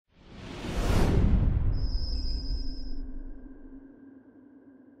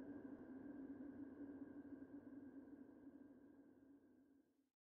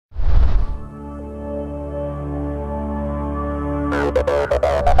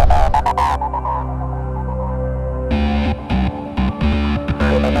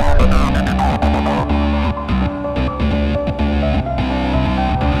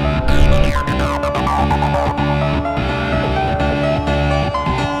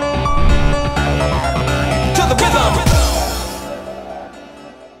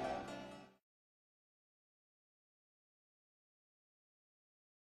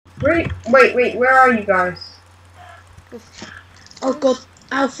Wait, where are you guys? Oh god,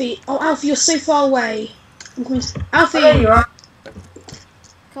 Alfie. Oh, Alfie, you're so far away. I'm coming to... Alfie! Oh, there you are.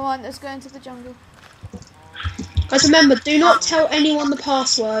 Come on, let's go into the jungle. Guys, remember, do not tell anyone the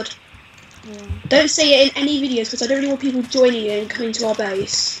password. Yeah. Don't say it in any videos because I don't really want people joining in and coming to our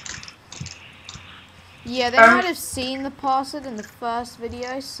base. Yeah, they might have seen the password in the first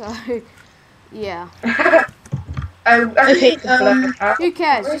video, so yeah. Okay, who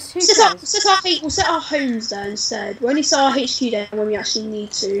cares? Just who cares? We'll set our homes there instead. We'll only set our HQ there when we actually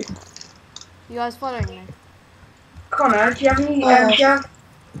need to. You guys following me? Connor, do you have any?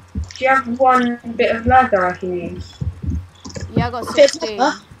 Do you have one bit of leather I can use? Yeah, I got 16.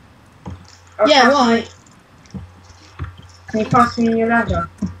 Oh, yeah, why? Can you pass me your leather?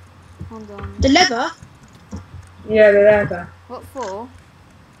 Hold on. The leather? Yeah, the leather. What for?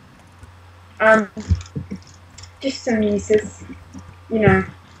 Just some uses. You know.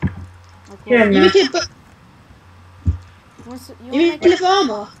 Okay. Here and You there. make it, you make leather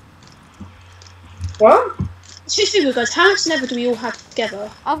armour? What? Just figure, guys, how much leather do we all have together?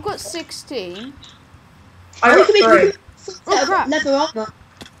 I've got 16. I got 3. Oh crap! Leather armour.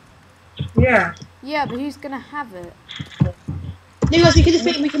 Yeah. Yeah, but who's gonna have it? No, guys, we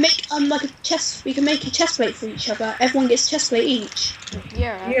can make like a chest. We can make a chest plate for each other. Everyone gets a chest plate each.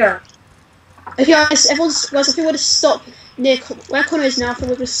 Yeah. Right? Yeah. Okay, guys, if we were to stop near where Connor is now, if we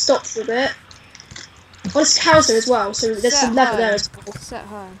were to stop for a bit. Oh, there's cows there as well, so there's some leather there as well. Set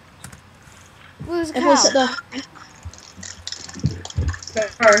home. Well, there's a Everyone's cow.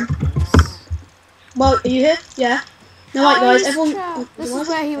 at the... Well, are you here? Yeah. No, right, guys, everyone... This is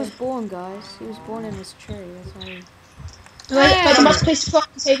where he was born, guys. He was born in this tree. That's why. Right, guys, I must place the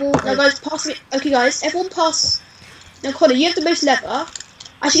crafting table. Now, guys, pass me... Okay, guys, everyone pass... Now, Connor, you have the most leather.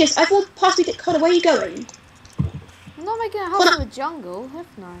 Actually, guys, everyone pass me... Connor, where are you going? I'm not making a house in the jungle. Heck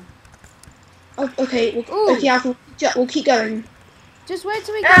no. Oh, okay, okay, Alfie, we'll keep going. Just wait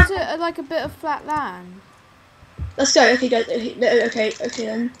till we get to like a bit of flat land. Let's go. Okay, guys. Okay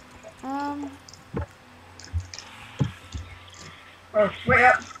then. Oh, wait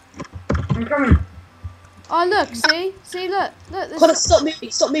up. I'm coming. Oh look, see, look. Connor, stop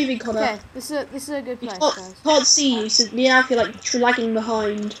moving, Connor. Okay, this is a good place, guys. Can't see you, so me and Alfie are like lagging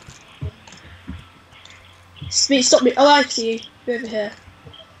behind. Stop me. Oh, I see you. You're over here.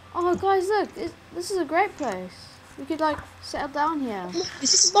 Oh guys, look, this is a great place. We could like settle down here.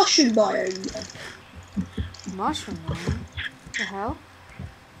 Is this a mushroom biome? Mushroom biome? What the hell?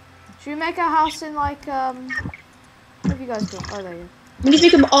 Should we make our house in like What have you guys got? Oh, there you go. We need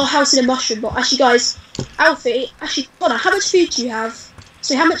to make our house in a mushroom but actually, guys, Alfie, Connor, how much food do you have?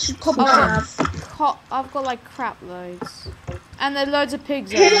 So how much cobble do you have? I've got like crap loads. And there are loads of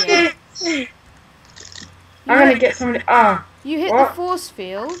pigs over here. I'm gonna get somebody. You hit the force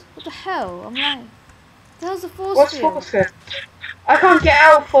field? What the hell? I'm like, the hell's the force field? What's force field? I can't get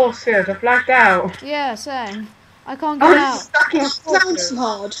out of force field. I've lagged out. Yeah, same. I can't get out. I'm stuck in force field.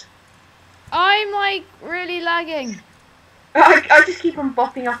 Hard. I'm like really lagging. I just keep on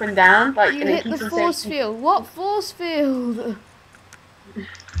bopping up and down. Like you hit the force field. What force field?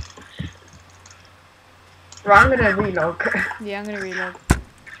 Right, I'm gonna relog. Yeah, I'm gonna relog.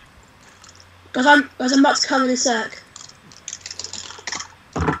 Guys, I'm about to come in a sec.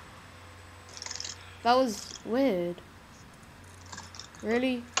 That was weird.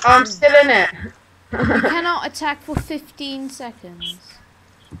 Really? I'm still in it. You cannot attack for 15 seconds.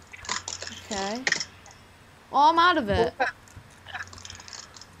 Okay. Well, I'm out of it.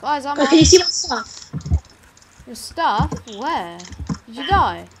 Guys, I'm out. Can you see my stuff? Your stuff? Where? Did you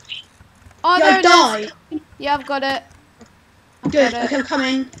die? Oh, yeah, there I died. Yeah, I've got it. Good, okay, I'm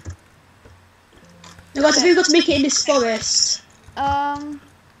coming. No, guys, I think we've got to make it in this forest.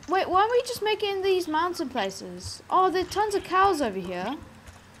 Wait, why don't we just make it in these mountain places? Oh, there are tons of cows over here.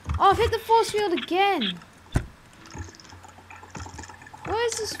 Oh, I've hit the force field again. Where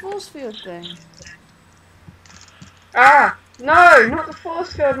is this force field thing? Ah, no, not the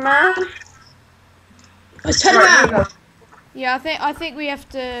force field, man. Let's turn around. Yeah, I think we have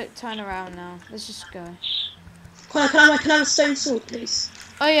to turn around now. Let's just go. Can I have a stone sword, please?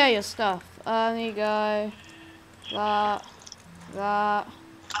 Oh yeah, your stuff. There you go. That.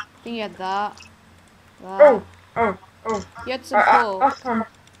 I think you had that. Oh. Oh. You had some coal. Last time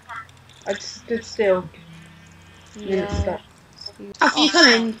I stood still. Yeah. Alfie, you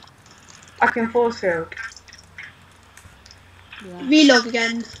coming? I can force field. Yeah. Relog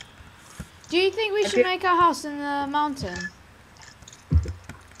again. Do you think we should make our house in the mountain?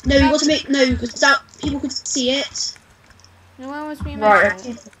 No, we want to make because that people could see it. No, when was we Right.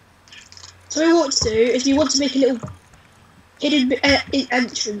 making it? So what we want to do is we want to make a little hidden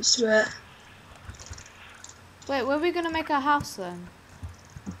entrance to it. Wait, where are we gonna make our house then?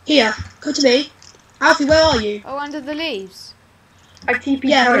 Here, come to me. Alfie, where are you? Oh, under the leaves. I TP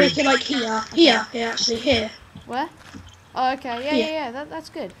Yeah, home. we'll make it like here. Here, actually, here. Where? Oh, okay. Yeah. That's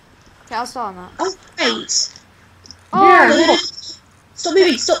good. Okay, I'll start on that. Oh, wait. Oh, Yeah. No. Stop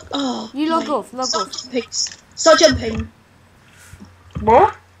moving, stop. Oh. You log wait. off. Stop jumping. Start jumping.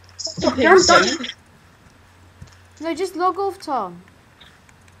 What? Stop jumping. No, just log off, Tom.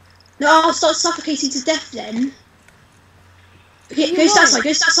 No, I'll start suffocating to death then. Okay, go to that side,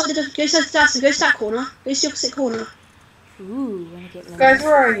 go to that side, go to that side, go to that corner, go to the opposite corner. Ooh, when I get low. Guys,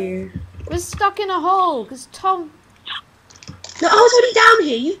 where are you? We're stuck in a hole because Tom. No, I was already down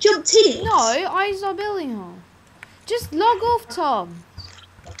here, you jumped in it. No, I saw building hole. Just log off, Tom.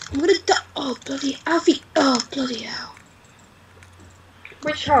 I'm gonna die. Oh, bloody Alfie. Oh, bloody hell.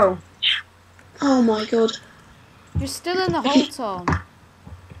 Which hole? Oh my god. You're still in the hole, Tom.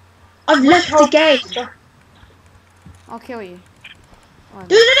 I've left the game. I'll kill you. Oh, No.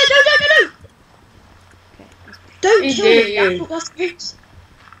 Okay, Don't He kill me. did. That's good.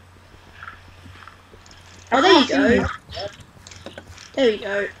 Oh, there you go. There we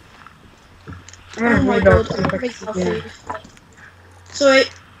go. Oh my god. I'm very Alfie. Sorry.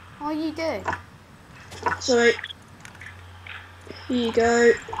 oh, you did. Sorry. Here you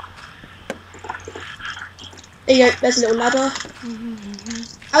go. There you go. There's a little ladder.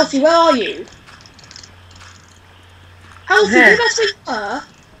 Alfie, where are you? Alfie, go back to where you were.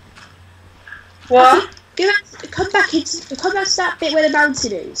 What? Alfie, come back to that bit where the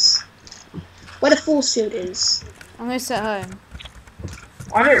mountain is. Where the force field is. I'm gonna sit home.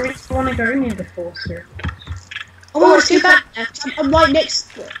 I don't really want to go near the force field. Oh, let's go back there. I'm right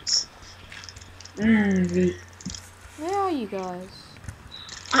next to it. Where are you guys?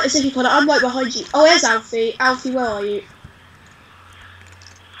 It's okay, Connor. I'm right behind you. Oh, there's Alfie. Alfie, where are you?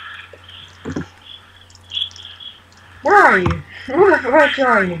 Where are you? Where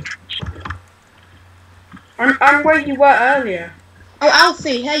are you? I'm where you were earlier. Oh,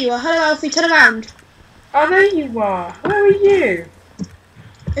 Alfie, here you are. Hello, Alfie. Turn around. Oh, there you are. Where are you?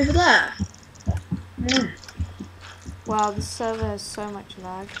 Over there. Wow, the server has so much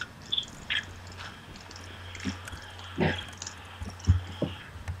lag.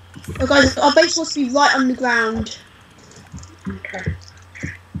 Oh, guys, our base wants to be right on the ground. Okay.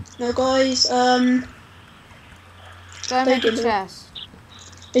 No, guys, Don't make a do it. chest.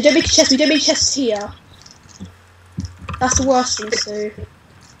 We don't make a chest. We don't make chests here. That's the worst thing to do.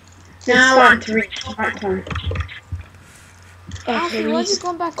 Now I'm to reach that time. Okay, Alfie, we why need have you to...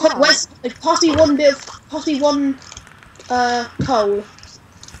 gone back Pass me one bit of... Pass me one... coal.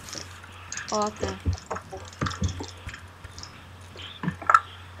 Oh, okay.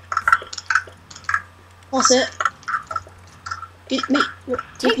 Pass it. You're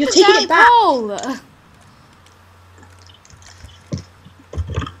Take taking the it damn back. coal!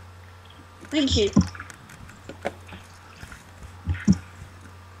 Thank you.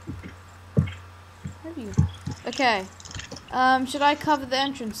 Okay. Should I cover the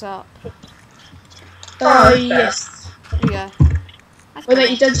entrance up? Yes. There you go. That's Wait, cool.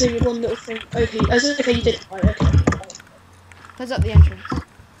 you done doing one little thing. Okay, okay, you did it. Right, okay. Close up the entrance.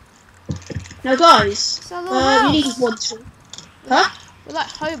 Now, guys, It's a little house. you need one tool. Huh? We're like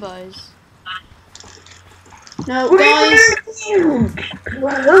hobos. Now, guys, now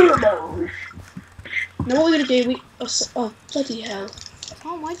what we're gonna do? Oh, bloody hell!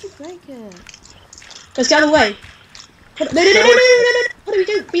 Tom, why'd you break it? Guys, get out of the way. No! What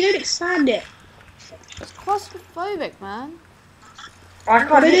do? We don't expand it. It's claustrophobic, man. I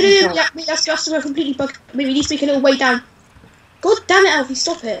can't hit you. Yeah, that's just a completely bug. Maybe we need to make a little way down. God damn it, Alfie,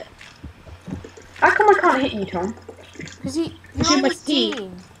 stop it. How come I can't hit you, Tom? Because you're You're on my his team.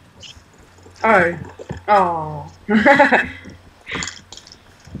 team. Oh. Oh.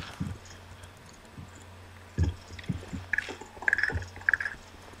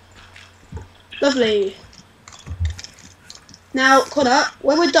 Lovely. Now, Connor,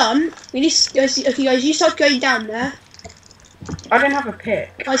 when we're done, we need to go see. Okay, guys, you start going down there. I don't have a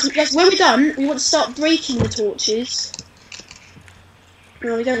pick. Guys, when we're done, we want to start breaking the torches.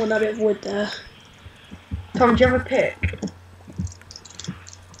 No, we don't want that bit of wood there. Tom, do you have a pick?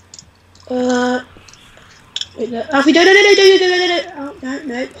 Alfie, no. Oh,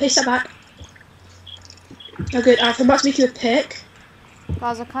 no. Place that back. Oh, good. Alfie, I'm about to make you a pick.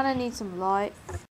 Guys, I kind of need some light.